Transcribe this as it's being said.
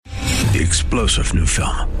the explosive new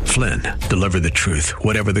film, Flynn, Deliver the Truth,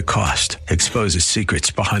 Whatever the Cost, exposes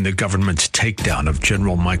secrets behind the government's takedown of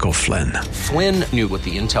General Michael Flynn. Flynn knew what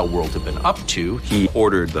the intel world had been up to. He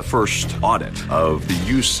ordered the first audit of the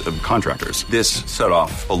use of contractors. This set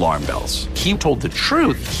off alarm bells. He told the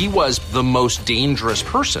truth. He was the most dangerous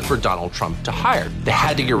person for Donald Trump to hire. They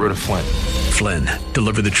had to get rid of Flynn. Flynn,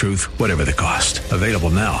 Deliver the Truth, Whatever the Cost. Available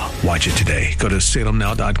now. Watch it today. Go to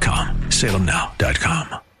salemnow.com.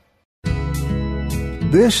 salemnow.com.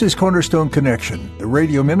 This is Cornerstone Connection, the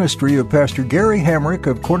radio ministry of Pastor Gary Hamrick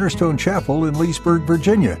of Cornerstone Chapel in Leesburg,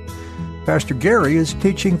 Virginia. Pastor Gary is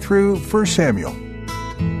teaching through 1 Samuel. Real love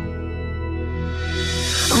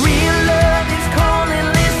is calling,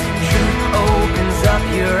 listen, truth opens up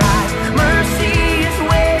your eyes. Mercy is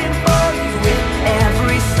waiting for you with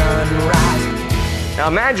every sunrise. Now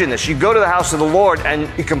imagine this. You go to the house of the Lord and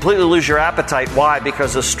you completely lose your appetite. Why?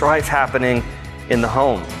 Because of strife happening in the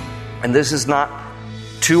home. And this is not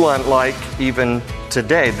too unlike even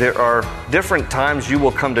today. There are different times you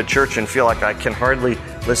will come to church and feel like I can hardly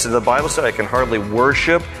listen to the Bible study, I can hardly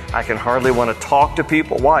worship, I can hardly want to talk to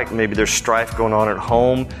people. Why? Maybe there's strife going on at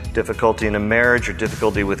home, difficulty in a marriage, or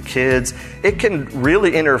difficulty with kids. It can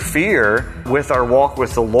really interfere with our walk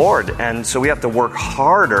with the Lord. And so we have to work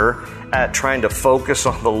harder at trying to focus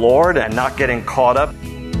on the Lord and not getting caught up.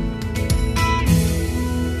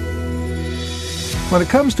 When it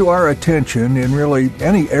comes to our attention in really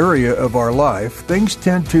any area of our life, things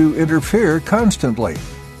tend to interfere constantly.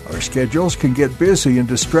 Our schedules can get busy and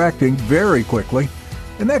distracting very quickly,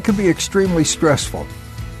 and that can be extremely stressful.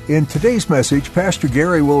 In today's message, Pastor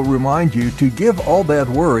Gary will remind you to give all that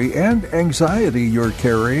worry and anxiety you're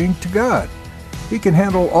carrying to God. He can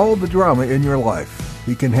handle all the drama in your life.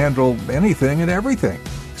 He can handle anything and everything.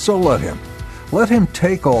 So let Him. Let Him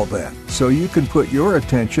take all that so you can put your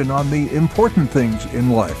attention on the important things in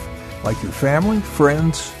life, like your family,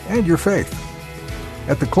 friends, and your faith.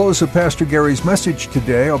 At the close of Pastor Gary's message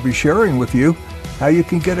today, I'll be sharing with you how you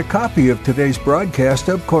can get a copy of today's broadcast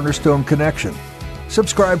of Cornerstone Connection.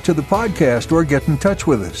 Subscribe to the podcast or get in touch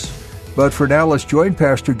with us. But for now, let's join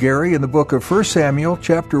Pastor Gary in the book of 1 Samuel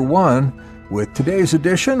chapter 1 with today's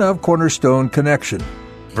edition of Cornerstone Connection.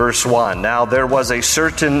 Verse 1, Now there was a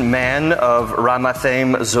certain man of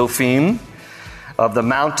Ramathaim Zophim, of the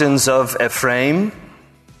mountains of Ephraim,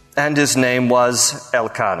 and his name was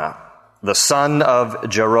Elkanah, the son of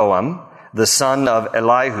Jeroam, the son of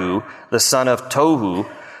Elihu, the son of Tohu,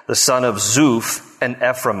 the son of Zuph, an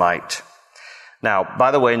Ephraimite. Now,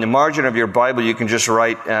 by the way, in the margin of your Bible, you can just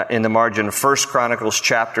write in the margin 1 Chronicles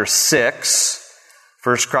chapter 6,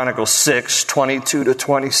 1 Chronicles 6, 22 to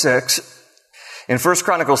 26. In 1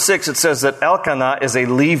 Chronicles 6, it says that Elkanah is a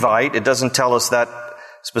Levite. It doesn't tell us that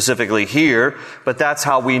specifically here, but that's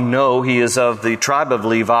how we know he is of the tribe of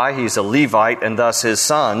Levi. He's a Levite, and thus his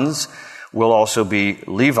sons will also be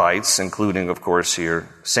Levites, including, of course, here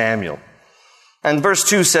Samuel. And verse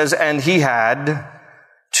 2 says, And he had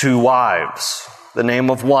 2 wives. The name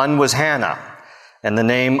of one was Hannah, and the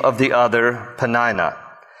name of the other Peninnah.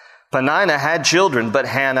 Peninnah had children, but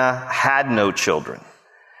Hannah had no children.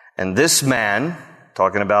 And this man,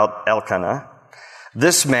 talking about Elkanah,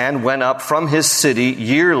 this man went up from his city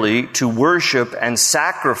yearly to worship and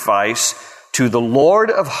sacrifice to the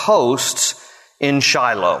Lord of hosts in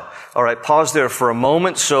Shiloh. All right, pause there for a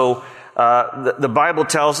moment. So the Bible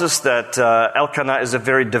tells us that Elkanah is a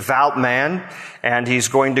very devout man, and he's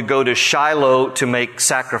going to go to Shiloh to make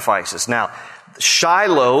sacrifices. Now,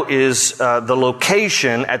 Shiloh is the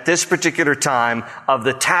location at this particular time of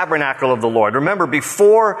the tabernacle of the Lord. Remember,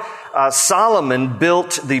 before Solomon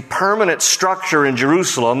built the permanent structure in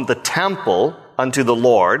Jerusalem, the temple unto the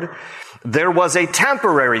Lord, there was a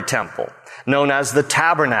temporary temple known as the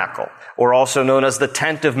tabernacle, or also known as the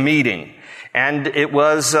tent of meeting. And it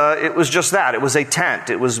was just that. It was a tent.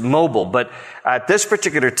 It was mobile. But at this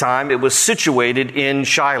particular time, it was situated in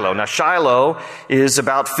Shiloh. Now, Shiloh is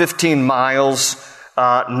about 15 miles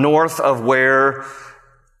north of where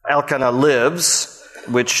Elkanah lives,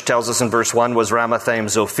 which tells us in verse 1 was Ramathaim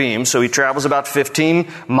Zophim. So he travels about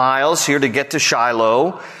 15 miles here to get to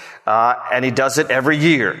Shiloh, and he does it every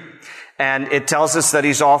year. And it tells us that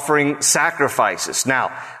he's offering sacrifices.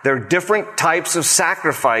 Now, there are different types of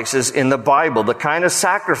sacrifices in the Bible. The kind of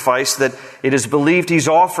sacrifice that it is believed he's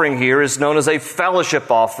offering here is known as a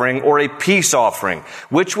fellowship offering or a peace offering,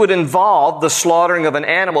 which would involve the slaughtering of an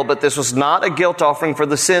animal, but this was not a guilt offering for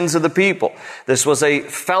the sins of the people. This was a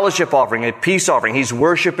fellowship offering, a peace offering. He's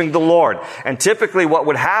worshiping the Lord. And typically what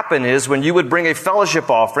would happen is when you would bring a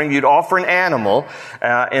fellowship offering, you'd offer an animal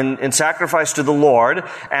in sacrifice to the Lord,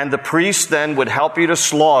 and the priest priest then would help you to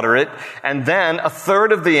slaughter it, and then a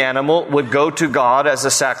third of the animal would go to God as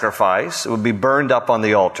a sacrifice. It would be burned up on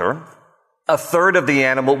the altar. A third of the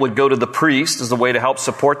animal would go to the priest as a way to help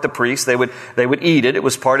support the priest. They would eat it. It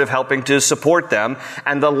was part of helping to support them.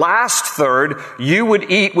 And the last third, you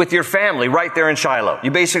would eat with your family right there in Shiloh.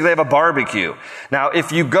 You basically have a barbecue. Now,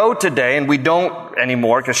 if you go today, and we don't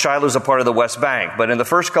anymore because Shiloh's a part of the West Bank, but in the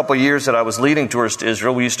first couple of years that I was leading tours to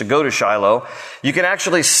Israel, we used to go to Shiloh. You can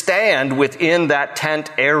actually stand within that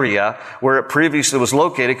tent area where it previously was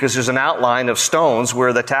located because there's an outline of stones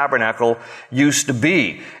where the tabernacle used to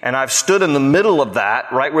be. And I've stood in the middle of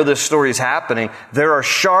that, right where this story is happening. There are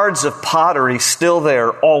shards of pottery still there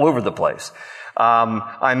all over the place.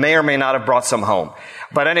 I may or may not have brought some home.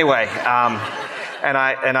 But anyway, and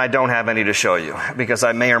I don't have any to show you because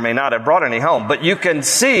I may or may not have brought any home. But you can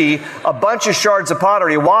see a bunch of shards of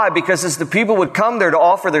pottery. Why? Because as the people would come there to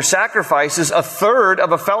offer their sacrifices, a third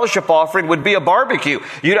of a fellowship offering would be a barbecue.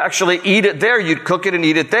 You'd actually eat it there. You'd cook it and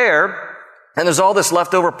eat it there. And there's all this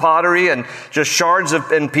leftover pottery and just shards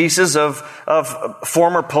and pieces of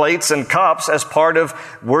former plates and cups as part of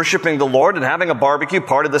worshiping the Lord and having a barbecue,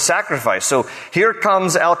 part of the sacrifice. So here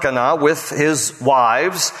comes Elkanah with his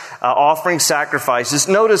wives, offering sacrifices.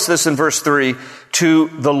 Notice this in verse 3, to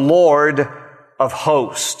the Lord of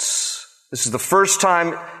hosts. This is the first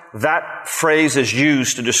time that phrase is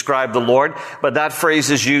used to describe the Lord, but that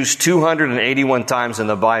phrase is used 281 times in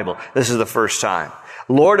the Bible. This is the first time.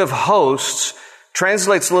 Lord of hosts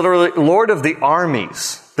translates literally Lord of the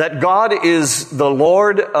armies. That God is the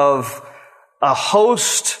Lord of a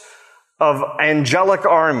host of angelic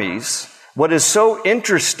armies. What is so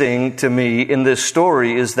interesting to me in this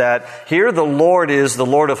story is that here the Lord is the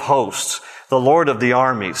Lord of hosts, the Lord of the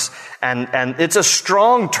armies. And it's a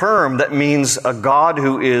strong term that means a God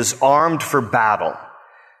who is armed for battle.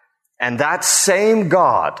 And that same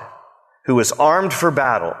God who is armed for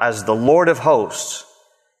battle as the Lord of hosts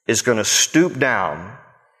is going to stoop down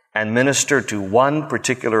and minister to one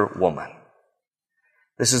particular woman.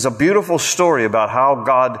 This is a beautiful story about how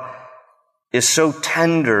God is so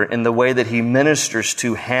tender in the way that he ministers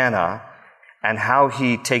to Hannah and how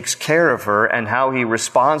he takes care of her and how he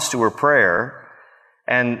responds to her prayer.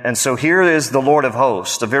 And so here is the Lord of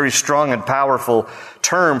hosts, a very strong and powerful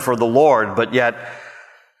term for the Lord, but yet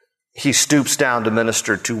he stoops down to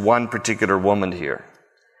minister to one particular woman here.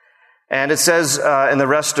 And it says in the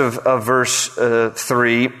rest of verse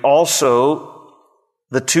 3, also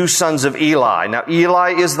the two sons of Eli. Now,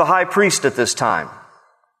 Eli is the high priest at this time.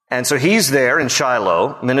 And so he's there in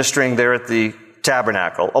Shiloh, ministering there at the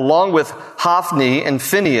tabernacle. Along with Hophni and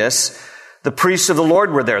Phinehas, the priests of the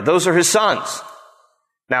Lord were there. Those are his sons.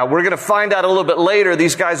 Now, we're going to find out a little bit later,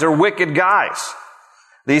 these guys are wicked guys.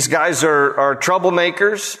 These guys are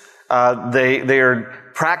troublemakers. They are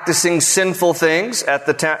practicing sinful things at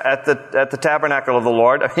the tabernacle of the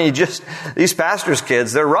Lord. I mean, these pastors'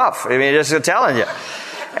 kids, they're rough. I mean, just telling you.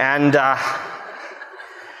 And,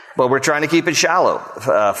 but we're trying to keep it shallow,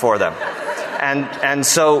 for them. And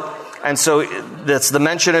so that's the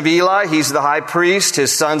mention of Eli. He's the high priest.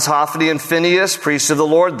 His sons Hophni and Phinehas, priests of the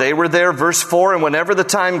Lord, they were there. Verse 4, and whenever the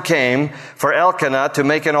time came for Elkanah to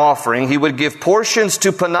make an offering, he would give portions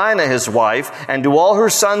to Peninnah, his wife, and to all her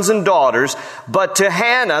sons and daughters. But to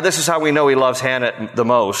Hannah, this is how we know he loves Hannah the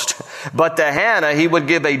most. But to Hannah, he would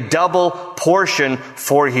give a double portion,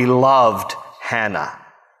 for he loved Hannah,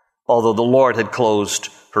 although the Lord had closed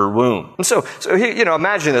her womb. And so he,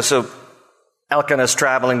 imagine this. So Elkanah's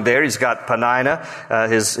traveling there. He's got Peninnah,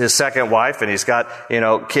 his second wife, and he's got,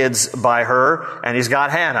 kids by her, and he's got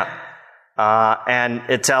Hannah. And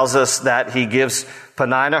it tells us that he gives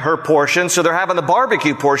Peninnah her portion, so they're having the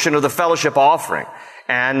barbecue portion of the fellowship offering.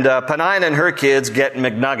 And Peninnah and her kids get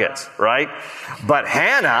McNuggets, right? But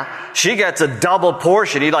Hannah, she gets a double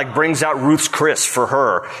portion. He brings out Ruth's Chris for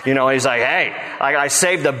her. He's like, hey, I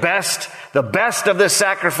saved the best of this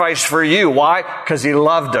sacrifice for you. Why? Because he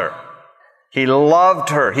loved her. He loved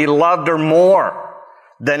her. He loved her more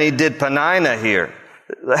than he did Peninnah here.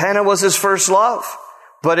 Hannah was his first love.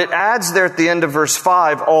 But it adds there at the end of verse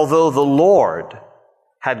 5, although the Lord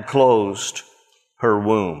had closed her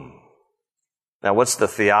womb. Now, what's the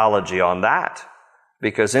theology on that?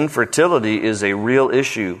 Because infertility is a real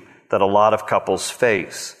issue that a lot of couples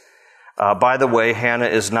face. By the way, Hannah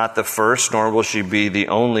is not the first, nor will she be the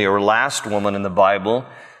only or last woman in the Bible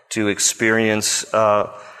to experience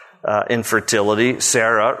infertility.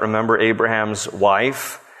 Sarah, remember Abraham's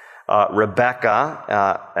wife,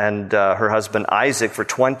 Rebekah, and her husband Isaac, for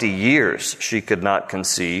 20 years she could not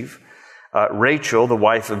conceive. Rachel, the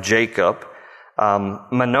wife of Jacob,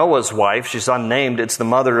 Manoah's wife, she's unnamed, it's the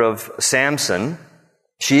mother of Samson.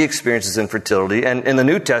 She experiences infertility. And in the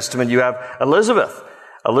New Testament, you have Elizabeth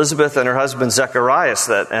and her husband Zacharias,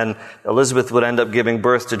 and Elizabeth would end up giving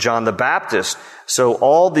birth to John the Baptist. So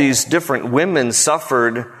all these different women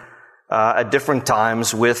suffered at different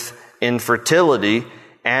times with infertility,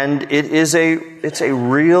 and it's a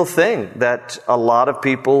real thing that a lot of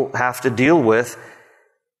people have to deal with.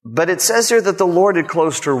 But it says here that the Lord had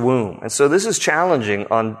closed her womb. And so this is challenging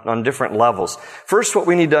on different levels. First, what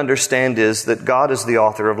we need to understand is that God is the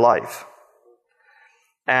author of life.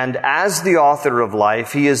 And as the author of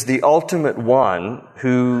life, He is the ultimate one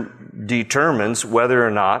who determines whether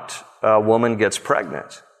or not a woman gets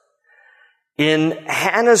pregnant. In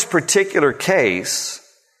Hannah's particular case,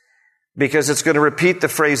 because it's going to repeat the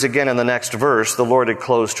phrase again in the next verse, the Lord had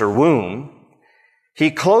closed her womb. He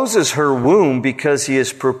closes her womb because He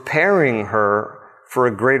is preparing her for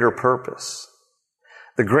a greater purpose.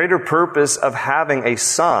 The greater purpose of having a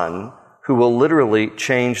son who will literally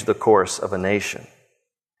change the course of a nation.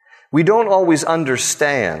 We don't always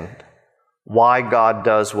understand why God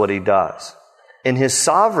does what He does. In His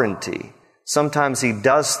sovereignty, sometimes He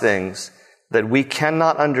does things that we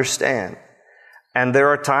cannot understand. And there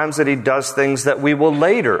are times that He does things that we will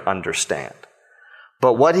later understand.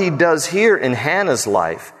 But what He does here in Hannah's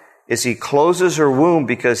life is He closes her womb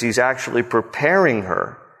because He's actually preparing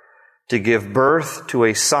her to give birth to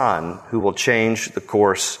a son who will change the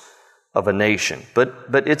course of a nation. But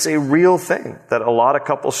it's a real thing that a lot of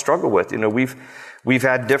couples struggle with. You know, we've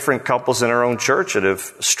had different couples in our own church that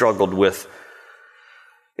have struggled with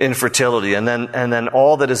infertility, and then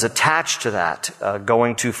all that is attached to that,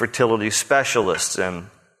 going to fertility specialists, and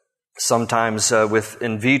sometimes with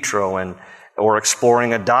in vitro or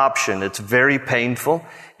exploring adoption. It's very painful.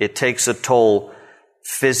 It takes a toll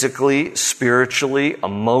physically, spiritually,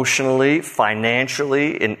 emotionally,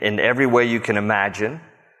 financially, in every way you can imagine.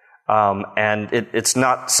 And it's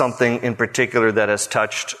not something in particular that has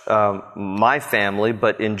touched my family,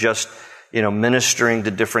 but in just, ministering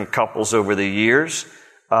to different couples over the years,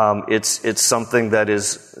 it's something that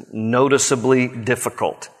is noticeably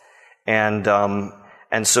difficult.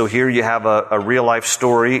 And so here you have a real life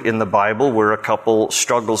story in the Bible where a couple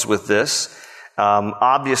struggles with this.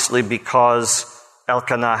 Obviously, because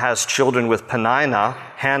Elkanah has children with Peninnah,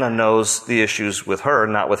 Hannah knows the issues with her,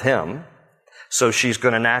 not with him. So she's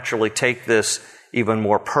going to naturally take this even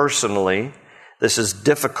more personally. This is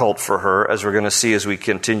difficult for her, as we're going to see as we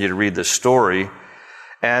continue to read this story.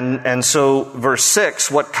 And so verse 6,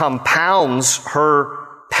 what compounds her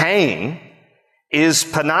pain is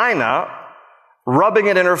Peninnah rubbing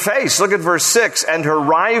it in her face. Look at verse 6. And her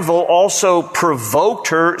rival also provoked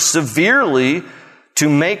her severely to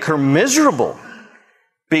make her miserable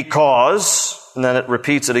because, and then it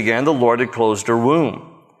repeats it again, the Lord had closed her womb.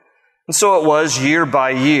 And so it was year by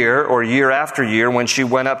year, or year after year, when she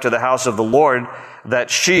went up to the house of the Lord, that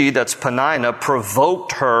that's Peninnah,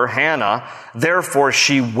 provoked her, Hannah. Therefore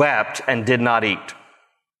she wept and did not eat.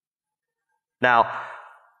 Now,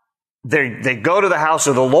 they go to the house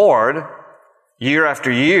of the Lord year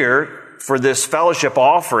after year for this fellowship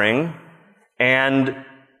offering, and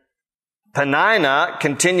Peninnah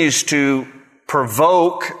continues to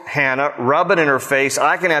provoke Hannah, rub it in her face.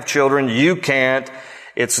 I can have children, you can't.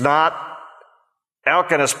 It's not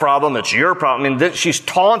Elkanah's problem, it's your problem. I mean, she's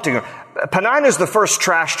taunting her. Peninnah is the first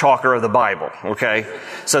trash talker of the Bible, okay?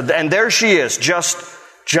 So, and there she is, just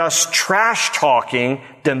trash talking,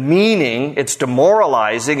 demeaning, it's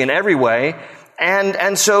demoralizing in every way.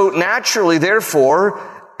 And so naturally, therefore,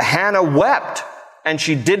 Hannah wept and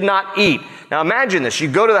she did not eat. Now imagine this, you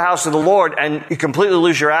go to the house of the Lord and you completely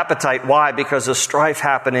lose your appetite. Why? Because of strife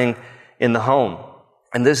happening in the home.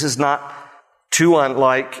 And this is not too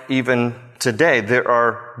unlike even today. There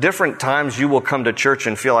are different times you will come to church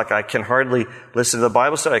and feel like I can hardly listen to the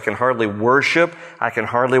Bible study, I can hardly worship, I can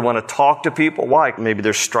hardly want to talk to people. Why? Maybe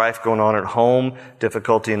there's strife going on at home,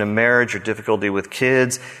 difficulty in a marriage, or difficulty with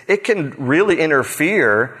kids. It can really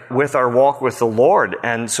interfere with our walk with the Lord.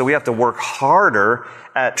 And so we have to work harder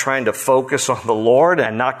at trying to focus on the Lord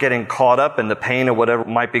and not getting caught up in the pain of whatever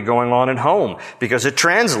might be going on at home, because it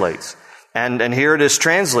translates. And here it is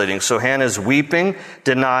translating. So Hannah's weeping,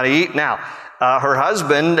 did not eat. Now, her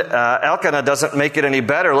husband, Elkanah, doesn't make it any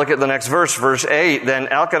better. Look at the next verse, verse 8. Then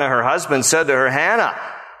Elkanah, her husband, said to her, Hannah,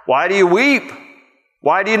 why do you weep?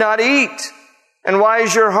 Why do you not eat? And why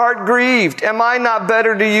is your heart grieved? Am I not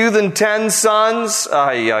better to you than 10 sons?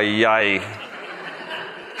 Ay, ay, ay.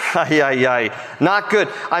 Ay, ay, ay. Not good.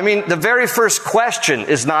 I mean, the very first question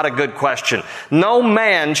is not a good question. No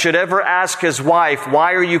man should ever ask his wife,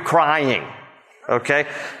 why are you crying? Okay?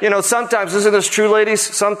 Sometimes, isn't this true, ladies?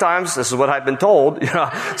 Sometimes, this is what I've been told,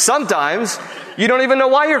 sometimes you don't even know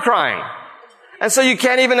why you're crying. And so you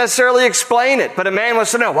can't even necessarily explain it. But a man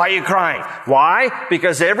wants to know, why are you crying? Why?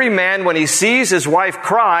 Because every man, when he sees his wife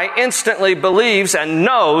cry, instantly believes and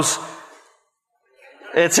knows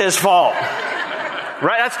it's his fault.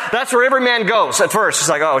 Right? That's where every man goes at first. It's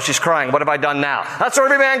like, oh, she's crying. What have I done now? That's where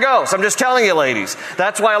every man goes. I'm just telling you, ladies.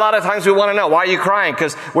 That's why a lot of times we want to know, why are you crying?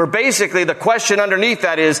 Because we're basically, the question underneath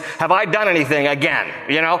that is, have I done anything again?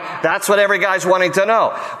 That's what every guy's wanting to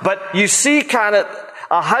know. But you see kind of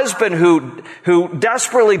a husband who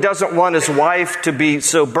desperately doesn't want his wife to be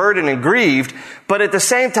so burdened and grieved, but at the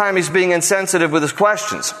same time he's being insensitive with his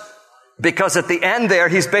questions. Because at the end there,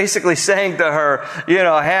 he's basically saying to her,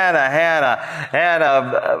 Hannah,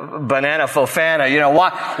 banana fofana,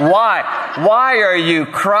 why are you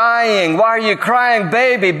crying? Why are you crying?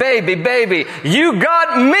 Baby, you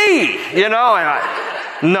got me,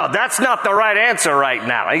 no, that's not the right answer right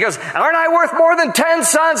now. He goes, aren't I worth more than 10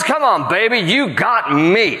 sons? Come on, baby, you got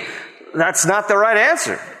me. That's not the right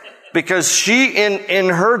answer. Because she, in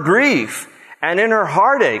her grief and in her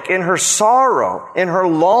heartache, in her sorrow, in her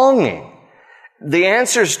longing, the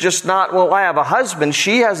answer is just not, well, I have a husband.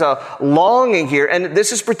 She has a longing here. And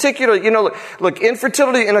this is particularly, look,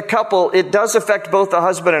 infertility in a couple, it does affect both a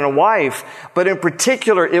husband and a wife, but in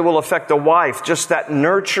particular, it will affect the wife. Just that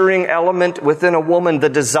nurturing element within a woman, the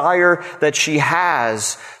desire that she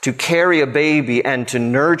has to carry a baby and to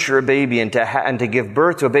nurture a baby and to give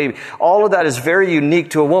birth to a baby. All of that is very unique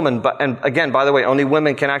to a woman. And again, by the way, only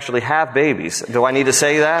women can actually have babies. Do I need to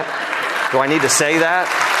say that?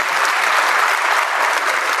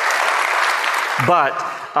 But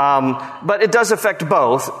it does affect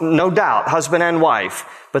both, no doubt, husband and wife.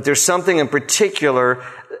 But there's something in particular,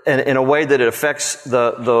 in a way that it affects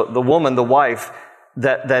the woman, the wife,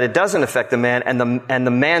 that it doesn't affect the man, and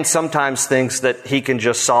the man sometimes thinks that he can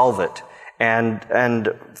just solve it. And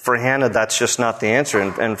for Hannah, that's just not the answer.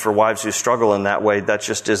 And for wives who struggle in that way, that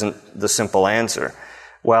just isn't the simple answer.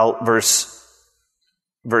 Well, verse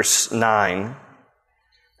 9.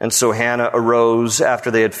 And so Hannah arose after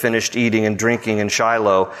they had finished eating and drinking in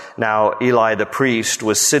Shiloh. Now Eli the priest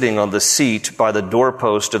was sitting on the seat by the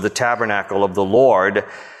doorpost of the tabernacle of the Lord.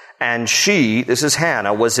 And she, this is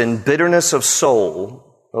Hannah, was in bitterness of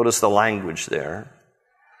soul. Notice the language there.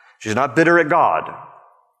 She's not bitter at God,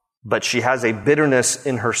 but she has a bitterness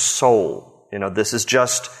in her soul. This is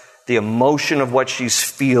just the emotion of what she's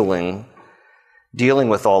feeling, dealing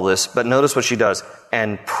with all this. But notice what she does.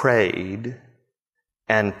 And prayed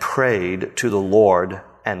to the Lord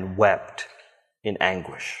and wept in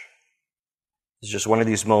anguish. It's just one of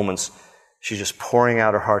these moments, she's just pouring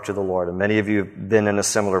out her heart to the Lord. And many of you have been in a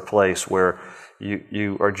similar place where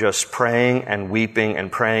you are just praying and weeping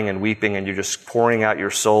and praying and weeping, and you're just pouring out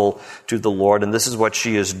your soul to the Lord. And this is what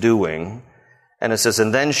she is doing. And it says,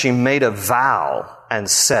 and then she made a vow and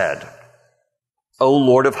said, O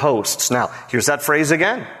Lord of hosts. Now, here's that phrase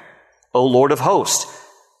again. O Lord of hosts.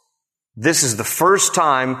 This is the first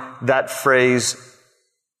time that phrase,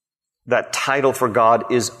 that title for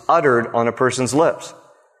God, is uttered on a person's lips.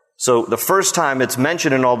 So the first time it's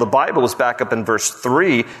mentioned in all the Bible was back up in verse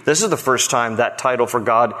 3. This is the first time that title for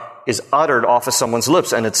God is uttered off of someone's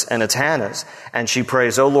lips, and it's Hannah's. And she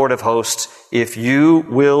prays, O Lord of hosts, if you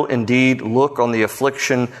will indeed look on the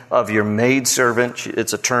affliction of your maidservant.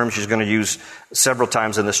 It's a term she's going to use several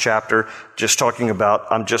times in this chapter, just talking about,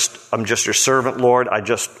 I'm just your servant, Lord. I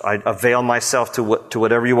avail myself to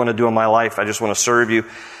whatever you want to do in my life. I just want to serve you.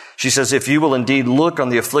 She says, if you will indeed look on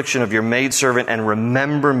the affliction of your maidservant and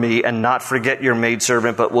remember me and not forget your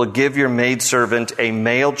maidservant, but will give your maidservant a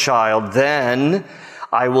male child, then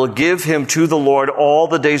I will give him to the Lord all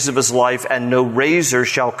the days of his life, and no razor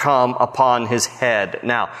shall come upon his head.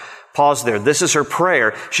 Now, pause there. This is her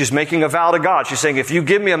prayer. She's making a vow to God. She's saying, if you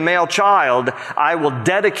give me a male child, I will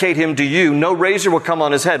dedicate him to you. No razor will come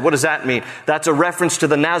on his head. What does that mean? That's a reference to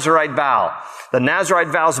the Nazirite vow. The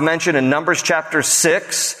Nazirite vow is mentioned in Numbers chapter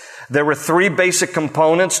 6. There were 3 basic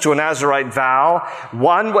components to a Nazirite vow.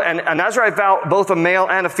 One, and a Nazirite vow, both a male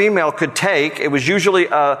and a female could take. It was usually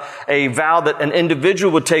a vow that an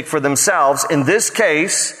individual would take for themselves. In this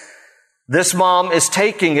case, this mom is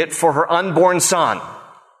taking it for her unborn son.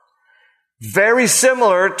 Very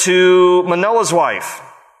similar to Manoah's wife.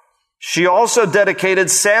 She also dedicated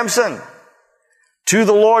Samson to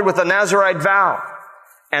the Lord with a Nazirite vow.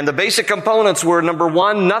 And the basic components were, number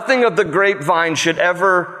 1, nothing of the grapevine should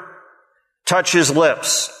ever touch his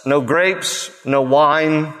lips. No grapes, no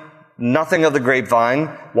wine, nothing of the grapevine.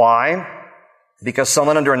 Why? Because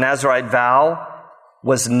someone under a Nazirite vow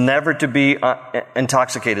was never to be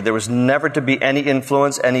intoxicated. There was never to be any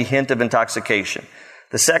influence, any hint of intoxication.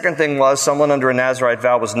 The second thing was someone under a Nazirite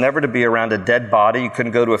vow was never to be around a dead body. You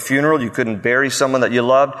couldn't go to a funeral. You couldn't bury someone that you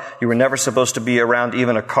loved. You were never supposed to be around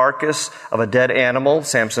even a carcass of a dead animal.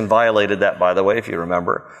 Samson violated that, by the way, if you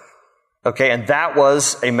remember. Okay, and that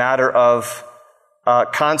was a matter of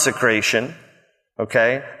consecration.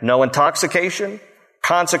 Okay, no intoxication,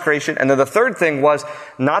 consecration. And then the third thing was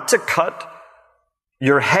not to cut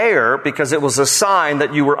your hair because it was a sign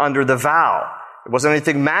that you were under the vow. There wasn't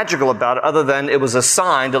anything magical about it other than it was a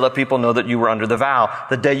sign to let people know that you were under the vow.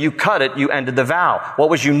 The day you cut it, you ended the vow. What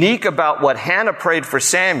was unique about what Hannah prayed for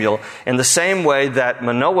Samuel, in the same way that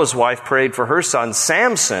Manoah's wife prayed for her son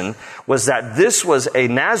Samson, was that this was a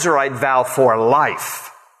Nazirite vow for life.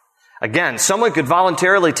 Again, someone could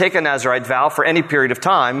voluntarily take a Nazirite vow for any period of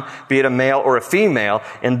time, be it a male or a female.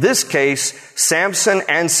 In this case, Samson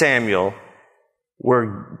and Samuel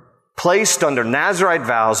were placed under Nazirite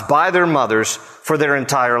vows by their mothers for their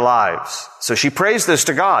entire lives. So she prays this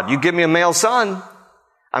to God. You give me a male son,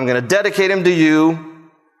 I'm going to dedicate him to you.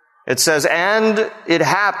 It says, and it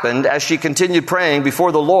happened as she continued praying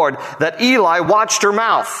before the Lord that Eli watched her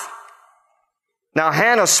mouth. Now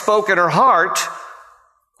Hannah spoke in her heart,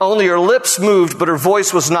 only her lips moved, but her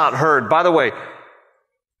voice was not heard. By the way,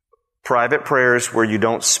 private prayers where you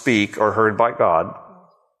don't speak are heard by God.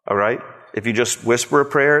 All right? If you just whisper a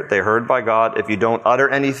prayer, they're heard by God. If you don't utter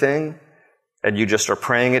anything and you just are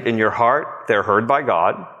praying it in your heart, they're heard by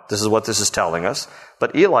God. This is what this is telling us.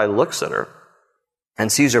 But Eli looks at her and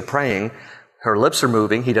sees her praying. Her lips are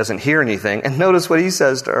moving. He doesn't hear anything. And notice what he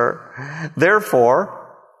says to her. Therefore,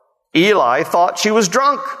 Eli thought she was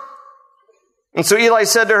drunk. And so Eli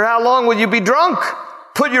said to her, how long will you be drunk?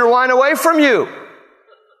 Put your wine away from you.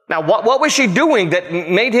 Now, what was she doing that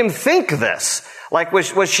made him think this? Like,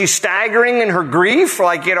 was she staggering in her grief?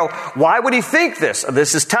 Like, why would he think this?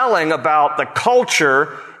 This is telling about the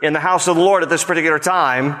culture in the house of the Lord at this particular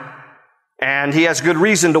time. And he has good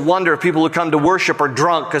reason to wonder if people who come to worship are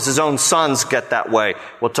drunk because his own sons get that way.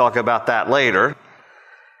 We'll talk about that later.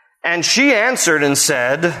 And she answered and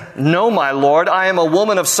said, no, my Lord, I am a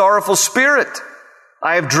woman of sorrowful spirit.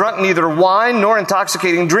 I have drunk neither wine nor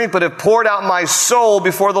intoxicating drink, but have poured out my soul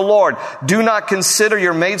before the Lord. Do not consider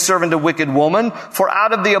your maidservant a wicked woman, for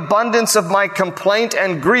out of the abundance of my complaint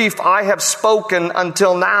and grief I have spoken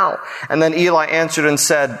until now. And then Eli answered and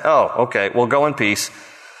said, oh, okay, well, go in peace.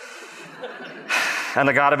 And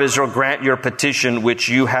the God of Israel grant your petition which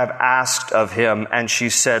you have asked of him. And she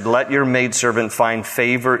said, let your maidservant find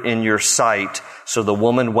favor in your sight. So the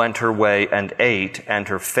woman went her way and ate, and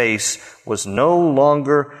her face was no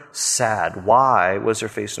longer sad. Why was her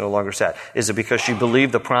face no longer sad? Is it because she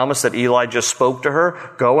believed the promise that Eli just spoke to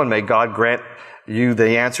her? Go and may God grant you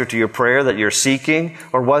the answer to your prayer that you're seeking?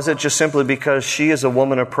 Or was it just simply because she, as a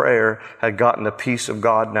woman of prayer, had gotten the peace of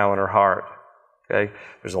God now in her heart? Okay?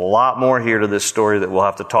 There's a lot more here to this story that we'll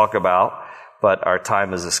have to talk about, but our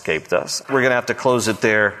time has escaped us. We're going to have to close it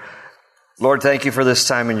there. Lord, thank you for this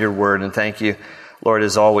time in your word, and thank you, Lord,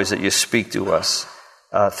 as always, that you speak to us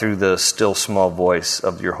through the still small voice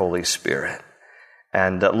of your Holy Spirit.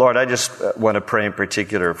 And Lord, I just want to pray in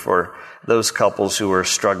particular for those couples who are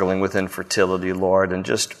struggling with infertility, Lord, and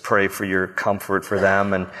just pray for your comfort for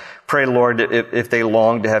them. And pray, Lord, if they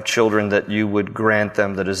long to have children, that you would grant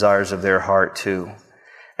them the desires of their heart too.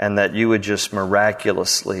 And that you would just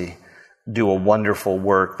miraculously do a wonderful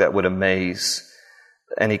work that would amaze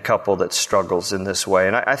any couple that struggles in this way.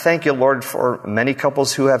 And I thank you, Lord, for many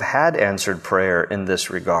couples who have had answered prayer in this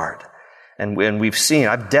regard. And we've seen,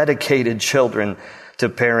 I've dedicated children to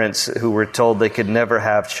parents who were told they could never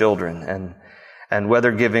have children. And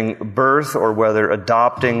whether giving birth or whether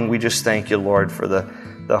adopting, we just thank you, Lord, for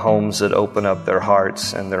the homes that open up their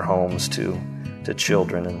hearts and their homes to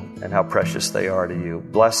children and how precious they are to you.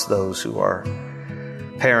 Bless those who are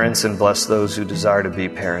parents and bless those who desire to be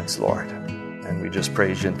parents, Lord. And we just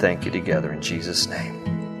praise you and thank you together in Jesus'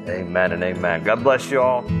 name. Amen and amen. God bless you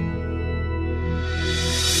all. Hope is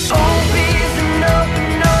an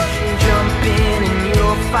open ocean, jump in and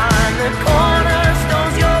you'll find the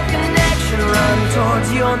cornerstones, your connection, run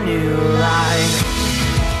towards your new life.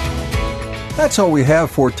 That's all we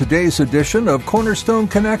have for today's edition of Cornerstone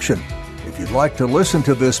Connection. If you'd like to listen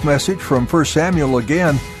to this message from 1 Samuel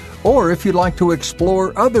again, or if you'd like to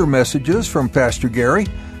explore other messages from Pastor Gary,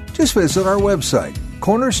 just visit our website,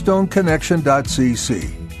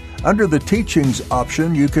 cornerstoneconnection.cc. Under the Teachings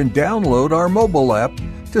option, you can download our mobile app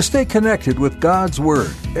to stay connected with God's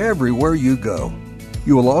Word everywhere you go.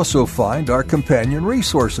 You will also find our companion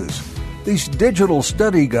resources, These digital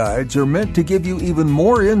study guides are meant to give you even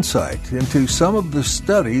more insight into some of the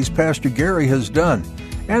studies Pastor Gary has done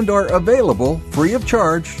and are available free of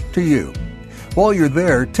charge to you. While you're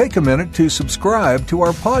there, take a minute to subscribe to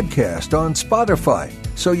our podcast on Spotify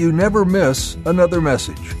so you never miss another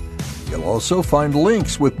message. You'll also find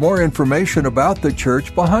links with more information about the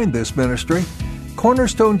church behind this ministry,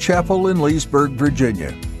 Cornerstone Chapel in Leesburg,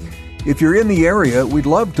 Virginia. If you're in the area, we'd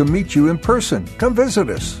love to meet you in person. Come visit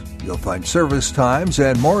us. You'll find service times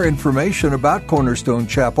and more information about Cornerstone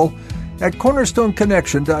Chapel at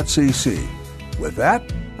cornerstoneconnection.cc. With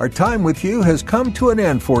that, our time with you has come to an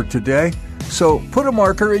end for today, so put a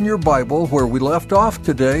marker in your Bible where we left off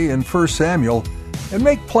today in 1 Samuel and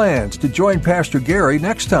make plans to join Pastor Gary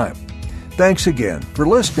next time. Thanks again for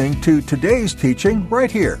listening to today's teaching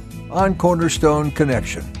right here on Cornerstone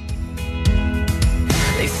Connection.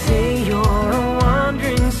 They say you're a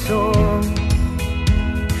wandering soul,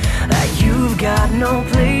 that you've got no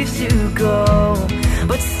place to go,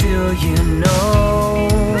 but still you know,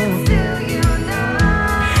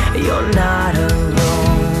 you're not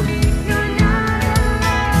alone.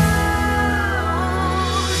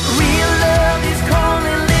 Real love is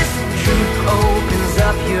calling, listen, truth opens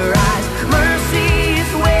up your eyes. Mercy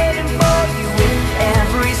is waiting for you with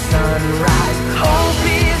every sunrise. Hope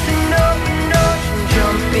is an open ocean,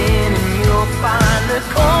 jump in and you'll find the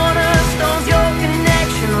cornerstones, your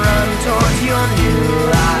connection, run towards your new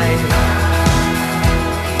life.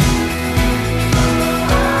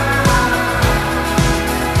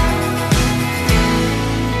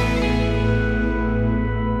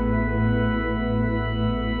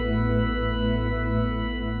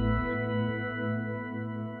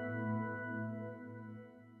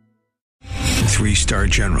 Three-star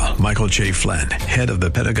General Michael J. Flynn, head of the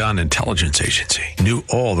Pentagon Intelligence Agency, knew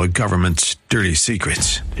all the government's dirty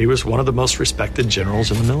secrets. He was one of the most respected generals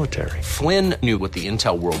in the military. Flynn knew what the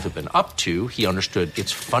intel world had been up to. He understood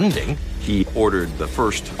its funding. He ordered the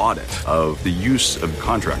first audit of the use of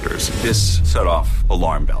contractors. This set off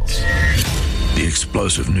alarm bells. The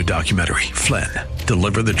explosive new documentary, Flynn,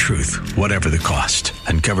 Deliver the Truth, Whatever the Cost,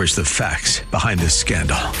 uncovers the facts behind this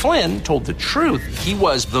scandal. Flynn told the truth. He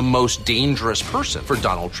was the most dangerous person for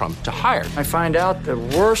Donald Trump to hire. I find out the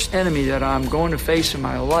worst enemy that I'm going to face in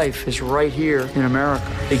my life is right here in America.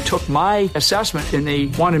 They took my assessment and they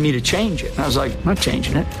wanted me to change it. And I was like, I'm not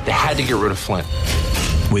changing it. They had to get rid of Flynn.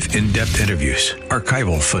 With in-depth interviews,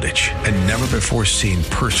 archival footage, and never-before-seen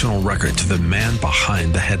personal records of the man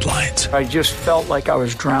behind the headlines. I just felt like I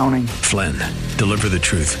was drowning. Flynn, Deliver the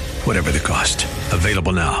Truth, Whatever the Cost.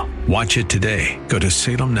 Available now. Watch it today. Go to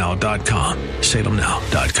salemnow.com.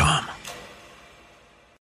 salemnow.com.